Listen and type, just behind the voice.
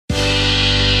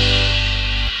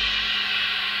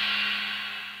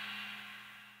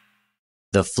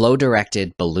The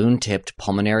flow-directed balloon-tipped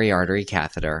pulmonary artery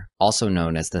catheter, also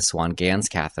known as the Swan-Ganz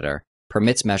catheter,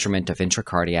 permits measurement of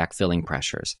intracardiac filling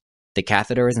pressures. The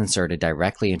catheter is inserted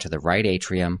directly into the right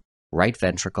atrium, right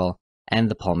ventricle, and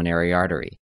the pulmonary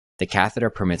artery. The catheter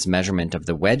permits measurement of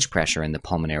the wedge pressure in the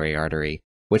pulmonary artery,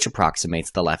 which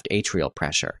approximates the left atrial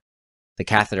pressure. The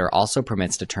catheter also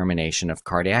permits determination of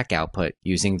cardiac output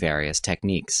using various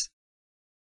techniques.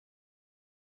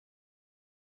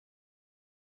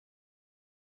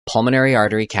 Pulmonary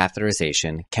artery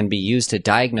catheterization can be used to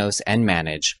diagnose and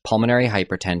manage pulmonary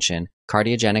hypertension,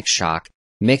 cardiogenic shock,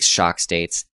 mixed shock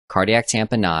states, cardiac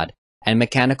tamponade, and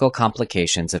mechanical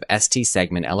complications of ST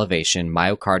segment elevation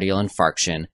myocardial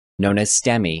infarction, known as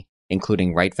STEMI,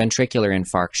 including right ventricular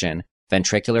infarction,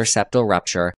 ventricular septal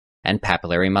rupture, and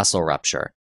papillary muscle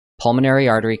rupture. Pulmonary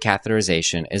artery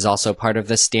catheterization is also part of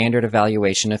the standard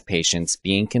evaluation of patients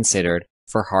being considered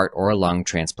for heart or lung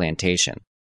transplantation.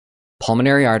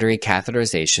 Pulmonary artery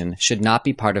catheterization should not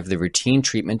be part of the routine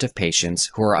treatment of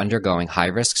patients who are undergoing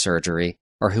high-risk surgery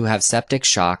or who have septic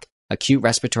shock, acute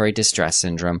respiratory distress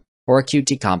syndrome, or acute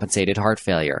decompensated heart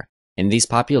failure. In these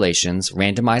populations,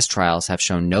 randomized trials have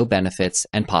shown no benefits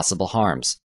and possible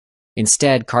harms.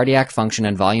 Instead, cardiac function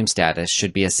and volume status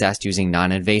should be assessed using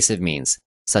non-invasive means,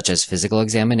 such as physical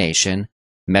examination,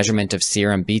 measurement of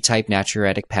serum B-type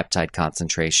natriuretic peptide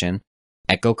concentration,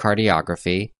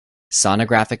 echocardiography,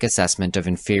 sonographic assessment of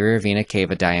inferior vena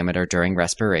cava diameter during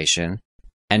respiration,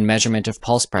 and measurement of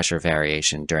pulse pressure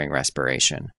variation during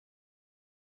respiration.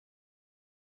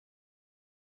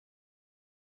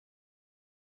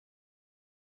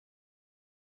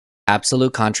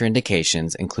 Absolute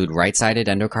contraindications include right-sided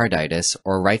endocarditis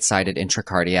or right-sided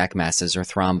intracardiac masses or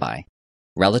thrombi.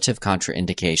 Relative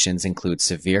contraindications include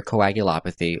severe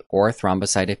coagulopathy or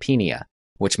thrombocytopenia,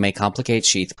 which may complicate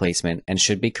sheath placement and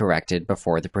should be corrected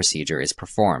before the procedure is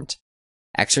performed.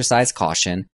 Exercise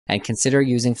caution and consider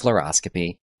using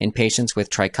fluoroscopy in patients with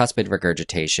tricuspid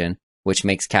regurgitation, which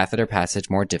makes catheter passage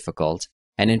more difficult,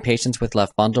 and in patients with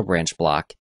left bundle branch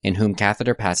block, in whom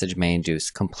catheter passage may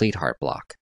induce complete heart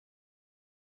block.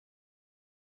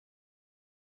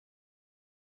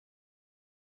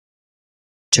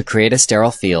 To create a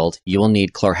sterile field, you will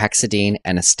need chlorhexidine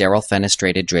and a sterile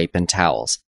fenestrated drape and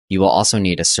towels. You will also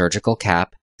need a surgical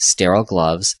cap, sterile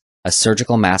gloves, a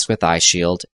surgical mask with eye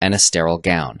shield, and a sterile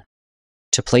gown.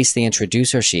 To place the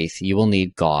introducer sheath, you will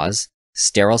need gauze,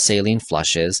 sterile saline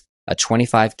flushes, a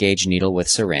 25-gauge needle with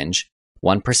syringe,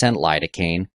 1%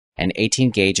 lidocaine, an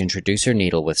 18-gauge introducer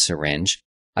needle with syringe,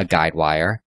 a guide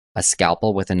wire, a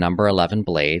scalpel with a number 11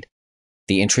 blade,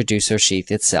 the introducer sheath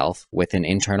itself with an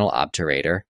internal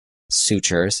obturator,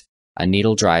 sutures, a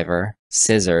needle driver,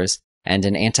 scissors, and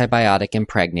an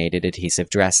antibiotic-impregnated adhesive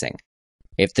dressing.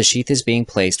 If the sheath is being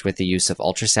placed with the use of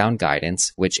ultrasound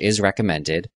guidance, which is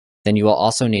recommended, then you will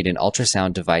also need an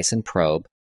ultrasound device and probe,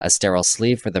 a sterile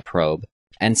sleeve for the probe,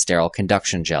 and sterile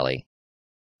conduction jelly.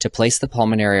 To place the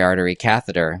pulmonary artery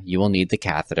catheter, you will need the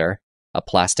catheter, a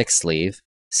plastic sleeve,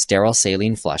 sterile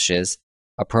saline flushes,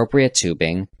 appropriate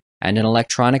tubing, and an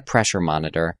electronic pressure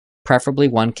monitor, preferably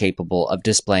one capable of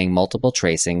displaying multiple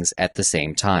tracings at the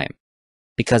same time.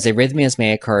 Because arrhythmias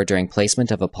may occur during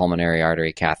placement of a pulmonary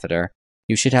artery catheter,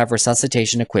 you should have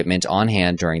resuscitation equipment on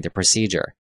hand during the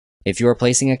procedure. If you are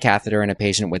placing a catheter in a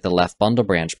patient with a left bundle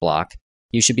branch block,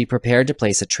 you should be prepared to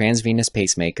place a transvenous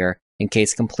pacemaker in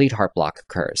case complete heart block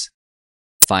occurs.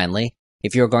 Finally,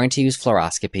 if you are going to use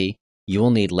fluoroscopy, you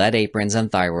will need lead aprons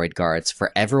and thyroid guards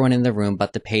for everyone in the room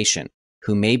but the patient,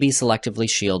 who may be selectively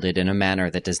shielded in a manner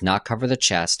that does not cover the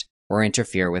chest or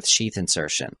interfere with sheath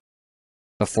insertion.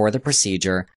 Before the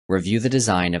procedure, review the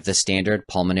design of the standard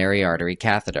pulmonary artery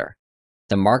catheter.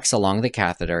 The marks along the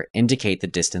catheter indicate the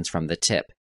distance from the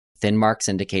tip. Thin marks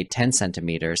indicate 10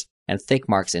 centimeters, and thick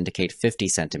marks indicate 50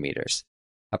 centimeters.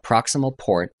 A proximal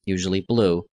port, usually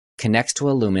blue, connects to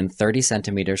a lumen 30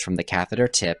 centimeters from the catheter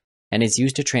tip and is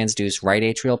used to transduce right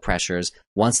atrial pressures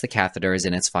once the catheter is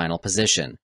in its final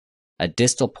position. A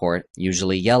distal port,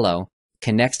 usually yellow,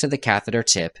 connects to the catheter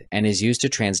tip and is used to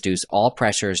transduce all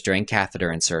pressures during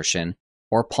catheter insertion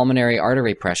or pulmonary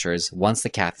artery pressures once the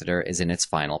catheter is in its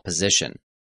final position.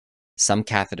 Some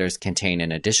catheters contain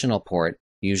an additional port,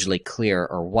 usually clear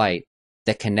or white,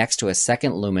 that connects to a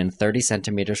second lumen 30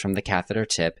 centimeters from the catheter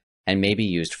tip and may be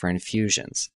used for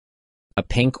infusions. A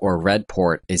pink or red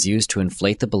port is used to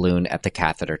inflate the balloon at the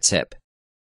catheter tip.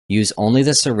 Use only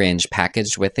the syringe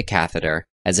packaged with the catheter,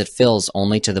 as it fills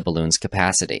only to the balloon's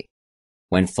capacity.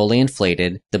 When fully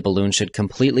inflated, the balloon should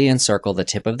completely encircle the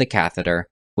tip of the catheter,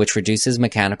 which reduces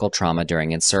mechanical trauma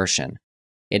during insertion.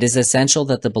 It is essential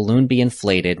that the balloon be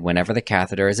inflated whenever the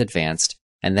catheter is advanced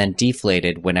and then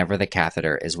deflated whenever the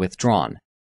catheter is withdrawn.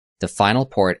 The final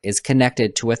port is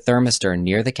connected to a thermistor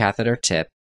near the catheter tip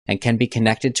and can be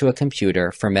connected to a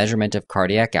computer for measurement of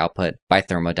cardiac output by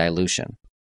thermodilution.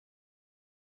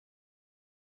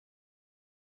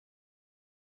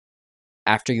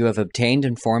 After you have obtained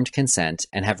informed consent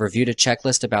and have reviewed a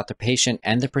checklist about the patient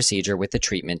and the procedure with the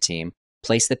treatment team,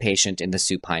 place the patient in the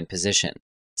supine position.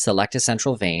 Select a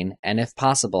central vein and, if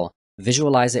possible,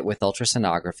 visualize it with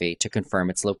ultrasonography to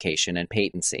confirm its location and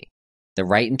patency. The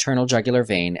right internal jugular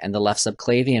vein and the left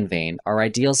subclavian vein are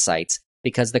ideal sites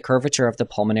because the curvature of the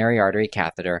pulmonary artery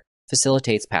catheter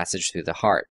facilitates passage through the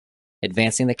heart.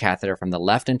 Advancing the catheter from the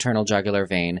left internal jugular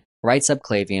vein, right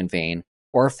subclavian vein,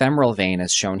 or femoral vein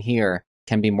as shown here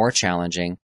can be more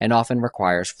challenging and often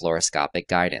requires fluoroscopic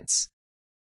guidance.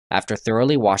 After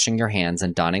thoroughly washing your hands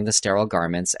and donning the sterile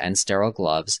garments and sterile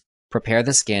gloves, prepare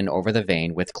the skin over the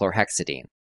vein with chlorhexidine.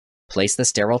 Place the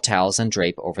sterile towels and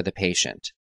drape over the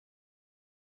patient.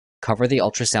 Cover the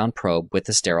ultrasound probe with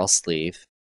the sterile sleeve.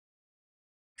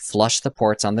 Flush the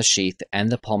ports on the sheath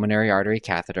and the pulmonary artery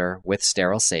catheter with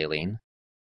sterile saline.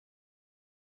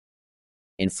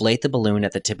 Inflate the balloon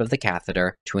at the tip of the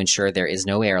catheter to ensure there is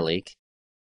no air leak.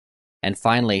 And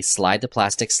finally, slide the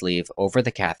plastic sleeve over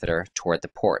the catheter toward the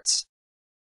ports.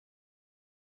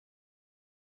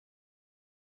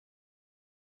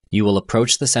 You will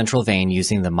approach the central vein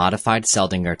using the modified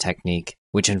Seldinger technique,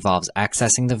 which involves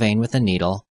accessing the vein with a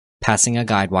needle, passing a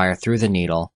guide wire through the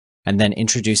needle, and then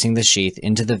introducing the sheath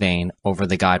into the vein over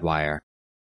the guide wire.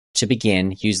 To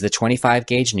begin, use the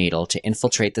 25-gauge needle to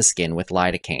infiltrate the skin with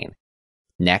lidocaine.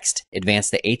 Next, advance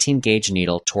the 18-gauge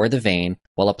needle toward the vein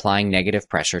while applying negative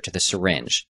pressure to the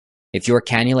syringe. If you are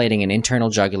cannulating an internal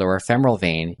jugular or femoral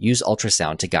vein, use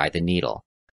ultrasound to guide the needle.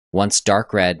 Once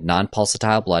dark red,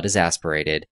 non-pulsatile blood is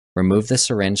aspirated, remove the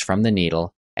syringe from the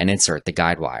needle and insert the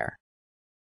guide wire.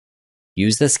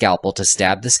 Use the scalpel to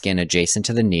stab the skin adjacent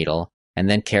to the needle and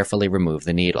then carefully remove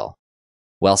the needle.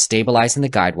 While stabilizing the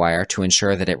guide wire to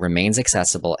ensure that it remains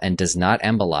accessible and does not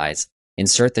embolize,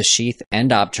 insert the sheath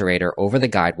and obturator over the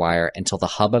guide wire until the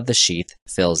hub of the sheath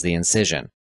fills the incision.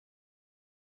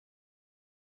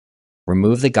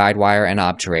 Remove the guide wire and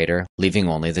obturator, leaving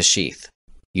only the sheath.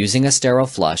 Using a sterile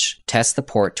flush, test the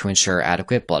port to ensure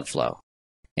adequate blood flow.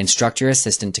 Instruct your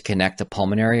assistant to connect the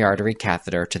pulmonary artery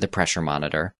catheter to the pressure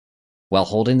monitor. While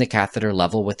holding the catheter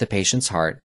level with the patient's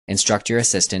heart, instruct your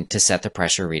assistant to set the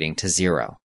pressure reading to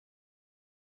 0.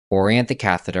 Orient the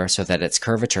catheter so that its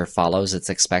curvature follows its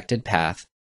expected path,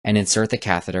 and insert the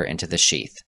catheter into the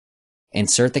sheath.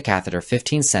 Insert the catheter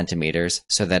 15 centimeters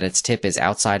so that its tip is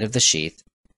outside of the sheath,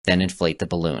 then inflate the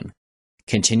balloon.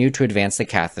 Continue to advance the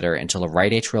catheter until a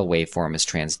right atrial waveform is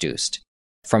transduced.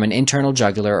 From an internal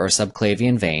jugular or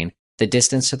subclavian vein, the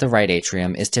distance to the right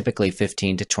atrium is typically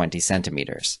 15 to 20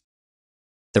 centimeters.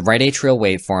 The right atrial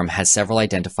waveform has several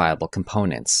identifiable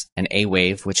components: an A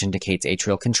wave, which indicates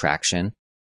atrial contraction,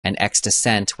 an X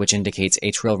descent, which indicates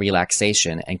atrial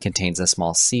relaxation and contains a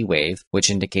small C wave, which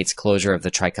indicates closure of the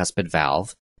tricuspid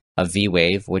valve, a V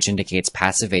wave, which indicates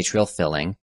passive atrial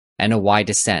filling, and a Y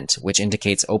descent, which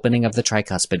indicates opening of the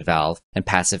tricuspid valve and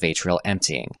passive atrial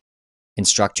emptying.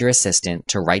 Instruct your assistant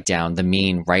to write down the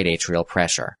mean right atrial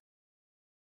pressure.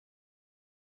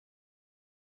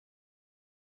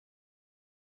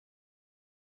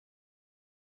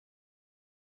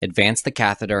 Advance the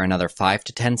catheter another 5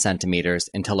 to 10 centimeters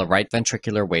until a right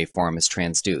ventricular waveform is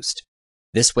transduced.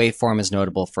 This waveform is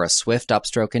notable for a swift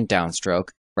upstroke and downstroke,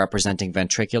 representing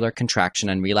ventricular contraction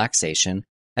and relaxation,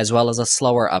 as well as a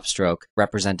slower upstroke,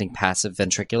 representing passive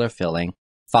ventricular filling,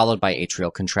 followed by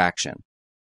atrial contraction.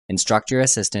 Instruct your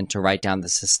assistant to write down the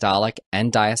systolic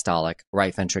and diastolic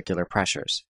right ventricular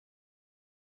pressures.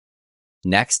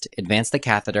 Next, advance the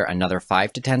catheter another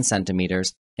 5 to 10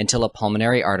 centimeters until a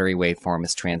pulmonary artery waveform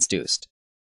is transduced.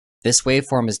 This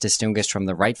waveform is distinguished from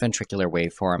the right ventricular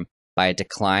waveform by a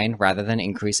decline rather than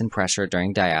increase in pressure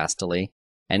during diastole,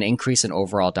 an increase in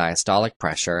overall diastolic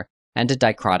pressure, and a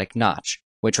dicrotic notch,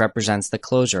 which represents the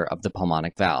closure of the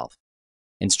pulmonic valve.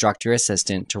 Instruct your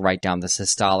assistant to write down the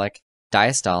systolic,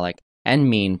 diastolic, and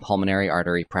mean pulmonary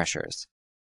artery pressures.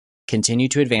 Continue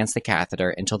to advance the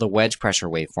catheter until the wedge pressure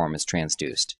waveform is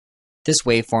transduced. This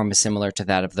waveform is similar to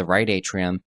that of the right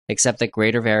atrium, except that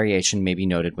greater variation may be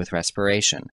noted with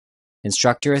respiration.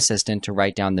 Instruct your assistant to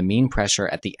write down the mean pressure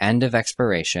at the end of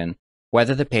expiration,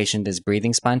 whether the patient is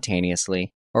breathing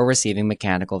spontaneously or receiving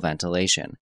mechanical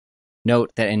ventilation.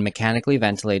 Note that in mechanically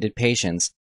ventilated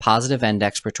patients, positive end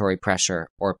expiratory pressure,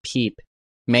 or PEEP,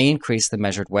 may increase the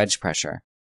measured wedge pressure.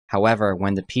 However,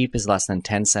 when the PEEP is less than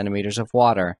 10 centimeters of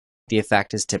water, the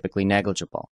effect is typically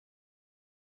negligible.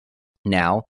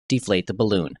 Now, deflate the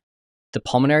balloon. The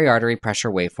pulmonary artery pressure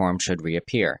waveform should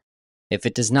reappear. If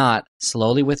it does not,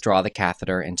 slowly withdraw the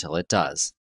catheter until it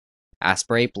does.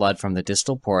 Aspirate blood from the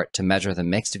distal port to measure the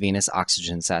mixed venous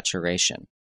oxygen saturation.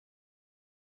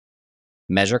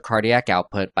 Measure cardiac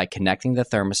output by connecting the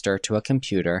thermistor to a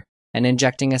computer and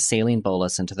injecting a saline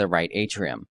bolus into the right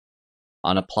atrium.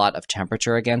 On a plot of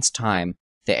temperature against time,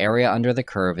 the area under the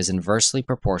curve is inversely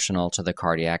proportional to the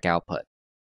cardiac output.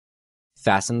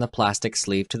 Fasten the plastic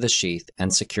sleeve to the sheath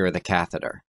and secure the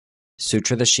catheter.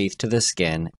 Suture the sheath to the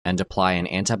skin and apply an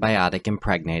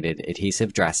antibiotic-impregnated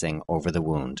adhesive dressing over the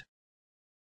wound.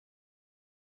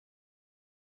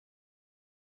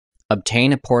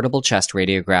 Obtain a portable chest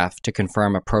radiograph to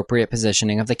confirm appropriate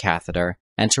positioning of the catheter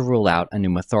and to rule out a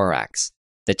pneumothorax.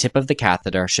 The tip of the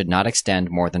catheter should not extend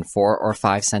more than 4 or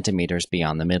 5 centimeters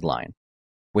beyond the midline.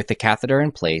 With the catheter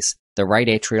in place, the right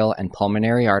atrial and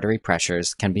pulmonary artery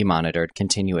pressures can be monitored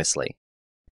continuously.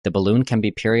 The balloon can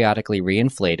be periodically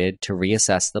reinflated to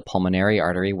reassess the pulmonary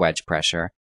artery wedge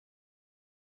pressure,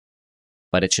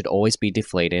 but it should always be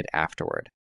deflated afterward.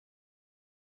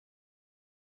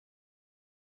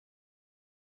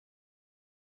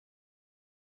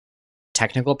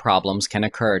 Technical problems can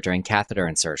occur during catheter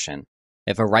insertion.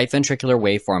 If a right ventricular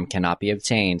waveform cannot be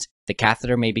obtained, the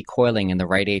catheter may be coiling in the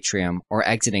right atrium or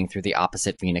exiting through the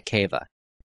opposite vena cava.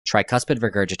 Tricuspid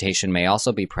regurgitation may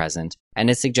also be present and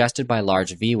is suggested by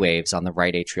large V waves on the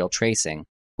right atrial tracing,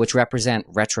 which represent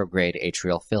retrograde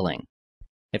atrial filling.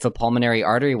 If a pulmonary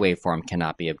artery waveform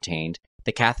cannot be obtained,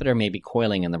 the catheter may be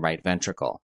coiling in the right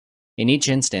ventricle. In each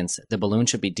instance, the balloon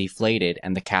should be deflated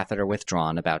and the catheter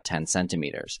withdrawn about 10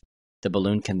 centimeters. The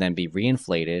balloon can then be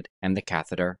reinflated and the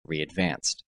catheter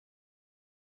readvanced.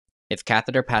 If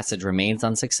catheter passage remains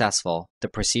unsuccessful, the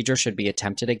procedure should be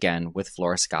attempted again with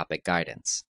fluoroscopic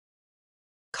guidance.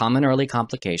 Common early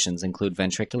complications include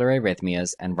ventricular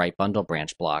arrhythmias and right bundle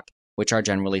branch block, which are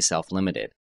generally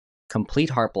self-limited.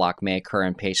 Complete heart block may occur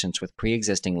in patients with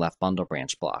pre-existing left bundle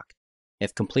branch block.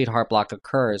 If complete heart block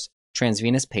occurs,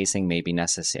 transvenous pacing may be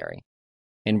necessary.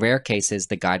 In rare cases,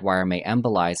 the guide wire may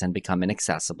embolize and become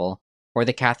inaccessible, or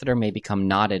the catheter may become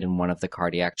knotted in one of the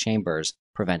cardiac chambers,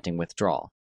 preventing withdrawal.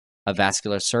 A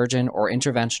vascular surgeon or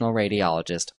interventional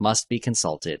radiologist must be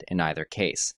consulted in either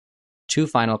case. 2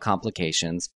 final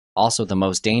complications, also the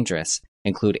most dangerous,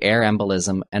 include air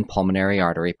embolism and pulmonary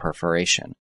artery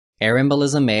perforation. Air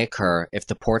embolism may occur if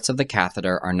the ports of the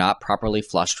catheter are not properly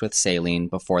flushed with saline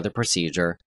before the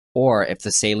procedure, or if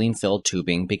the saline-filled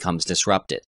tubing becomes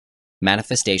disrupted.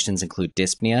 Manifestations include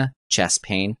dyspnea, chest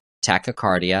pain,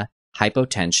 tachycardia,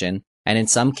 hypotension, and in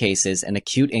some cases an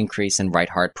acute increase in right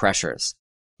heart pressures.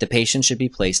 The patient should be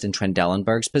placed in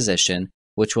Trendelenburg's position,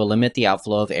 which will limit the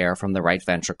outflow of air from the right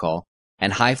ventricle,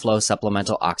 and high-flow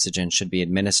supplemental oxygen should be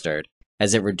administered,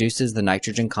 as it reduces the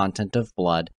nitrogen content of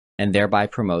blood and thereby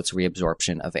promotes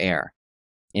reabsorption of air.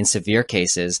 In severe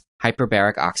cases,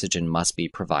 hyperbaric oxygen must be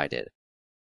provided.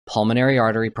 Pulmonary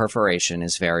artery perforation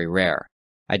is very rare.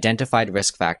 Identified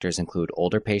risk factors include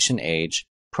older patient age,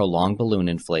 prolonged balloon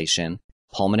inflation,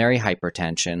 pulmonary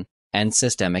hypertension, and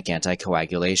systemic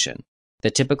anticoagulation. The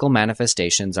typical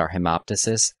manifestations are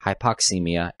hemoptysis,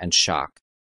 hypoxemia, and shock.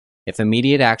 If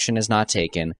immediate action is not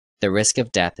taken, the risk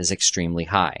of death is extremely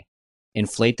high.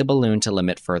 Inflate the balloon to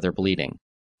limit further bleeding.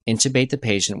 Intubate the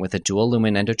patient with a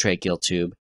dual-lumen endotracheal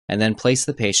tube, and then place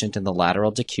the patient in the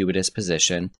lateral decubitus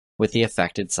position with the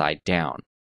affected side down.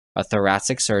 A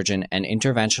thoracic surgeon and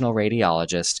interventional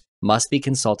radiologist must be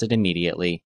consulted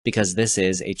immediately because this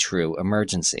is a true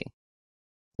emergency.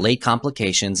 Late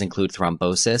complications include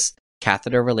thrombosis,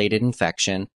 catheter-related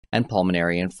infection, and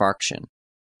pulmonary infarction.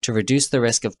 To reduce the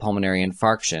risk of pulmonary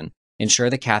infarction,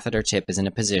 ensure the catheter tip is in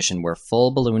a position where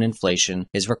full balloon inflation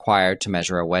is required to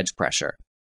measure a wedge pressure.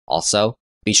 Also,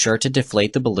 be sure to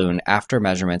deflate the balloon after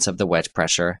measurements of the wedge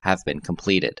pressure have been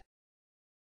completed.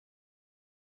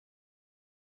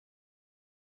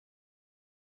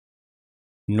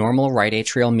 Normal right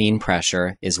atrial mean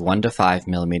pressure is 1 to 5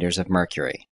 millimeters of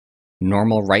mercury.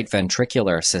 Normal right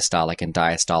ventricular systolic and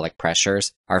diastolic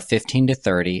pressures are 15 to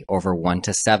 30 over 1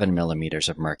 to 7 millimeters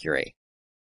of mercury.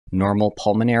 Normal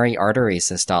pulmonary artery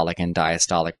systolic and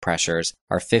diastolic pressures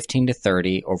are 15 to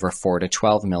 30 over 4 to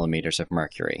 12 millimeters of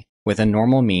mercury, with a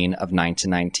normal mean of 9 to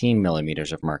 19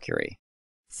 millimeters of mercury.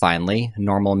 Finally,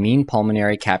 normal mean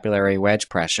pulmonary capillary wedge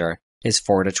pressure is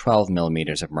 4 to 12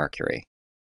 millimeters of mercury.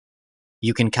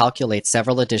 You can calculate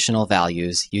several additional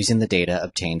values using the data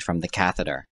obtained from the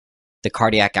catheter. The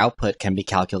cardiac output can be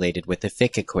calculated with the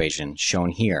Fick equation, shown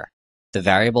here. The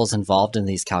variables involved in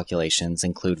these calculations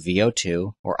include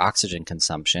VO2, or oxygen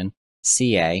consumption,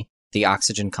 Ca, the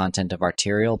oxygen content of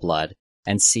arterial blood,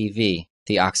 and Cv,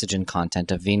 the oxygen content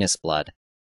of venous blood.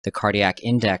 The cardiac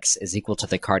index is equal to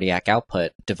the cardiac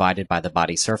output divided by the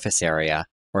body surface area,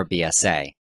 or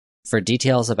BSA. For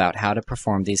details about how to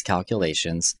perform these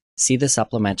calculations, see the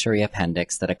supplementary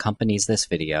appendix that accompanies this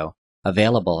video,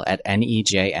 available at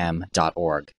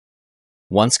nejm.org.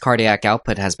 Once cardiac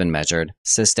output has been measured,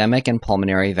 systemic and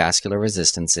pulmonary vascular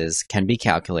resistances can be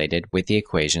calculated with the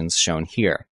equations shown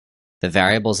here. The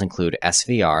variables include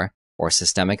SVR, or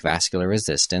systemic vascular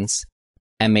resistance,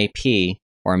 MAP,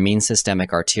 or mean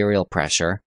systemic arterial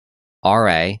pressure,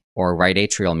 RA, or right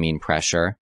atrial mean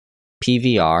pressure,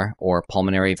 PVR, or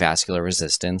pulmonary vascular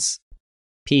resistance,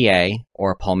 PA,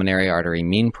 or pulmonary artery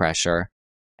mean pressure,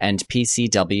 and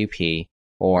PCWP,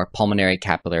 or pulmonary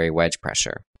capillary wedge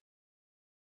pressure.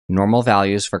 Normal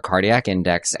values for cardiac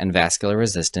index and vascular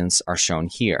resistance are shown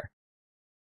here.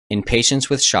 In patients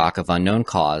with shock of unknown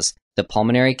cause, the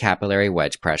pulmonary capillary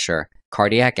wedge pressure,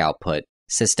 cardiac output,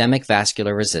 systemic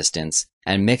vascular resistance,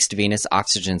 and mixed venous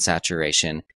oxygen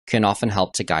saturation can often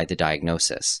help to guide the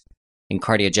diagnosis. In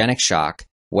cardiogenic shock,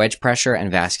 wedge pressure and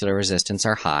vascular resistance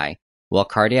are high, while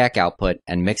cardiac output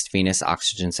and mixed venous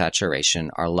oxygen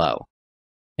saturation are low.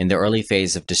 In the early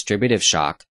phase of distributive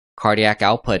shock, cardiac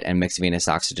output and mixed venous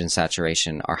oxygen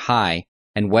saturation are high,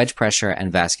 and wedge pressure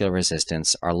and vascular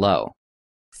resistance are low.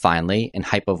 Finally, in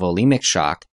hypovolemic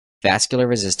shock, vascular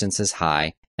resistance is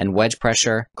high, and wedge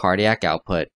pressure, cardiac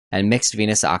output, and mixed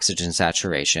venous oxygen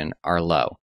saturation are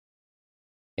low.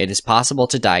 It is possible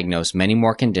to diagnose many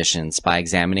more conditions by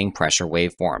examining pressure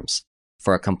waveforms.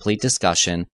 For a complete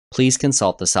discussion, please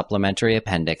consult the supplementary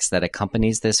appendix that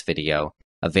accompanies this video,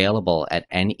 available at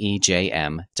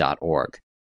nejm.org.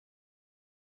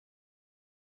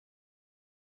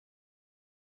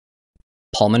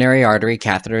 Pulmonary artery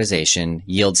catheterization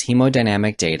yields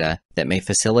hemodynamic data that may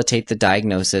facilitate the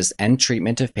diagnosis and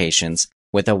treatment of patients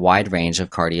with a wide range of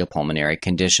cardiopulmonary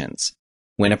conditions.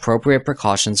 When appropriate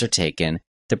precautions are taken,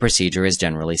 the procedure is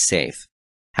generally safe.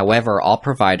 However, all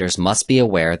providers must be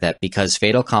aware that because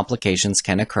fatal complications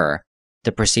can occur,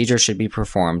 the procedure should be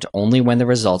performed only when the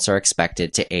results are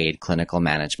expected to aid clinical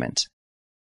management.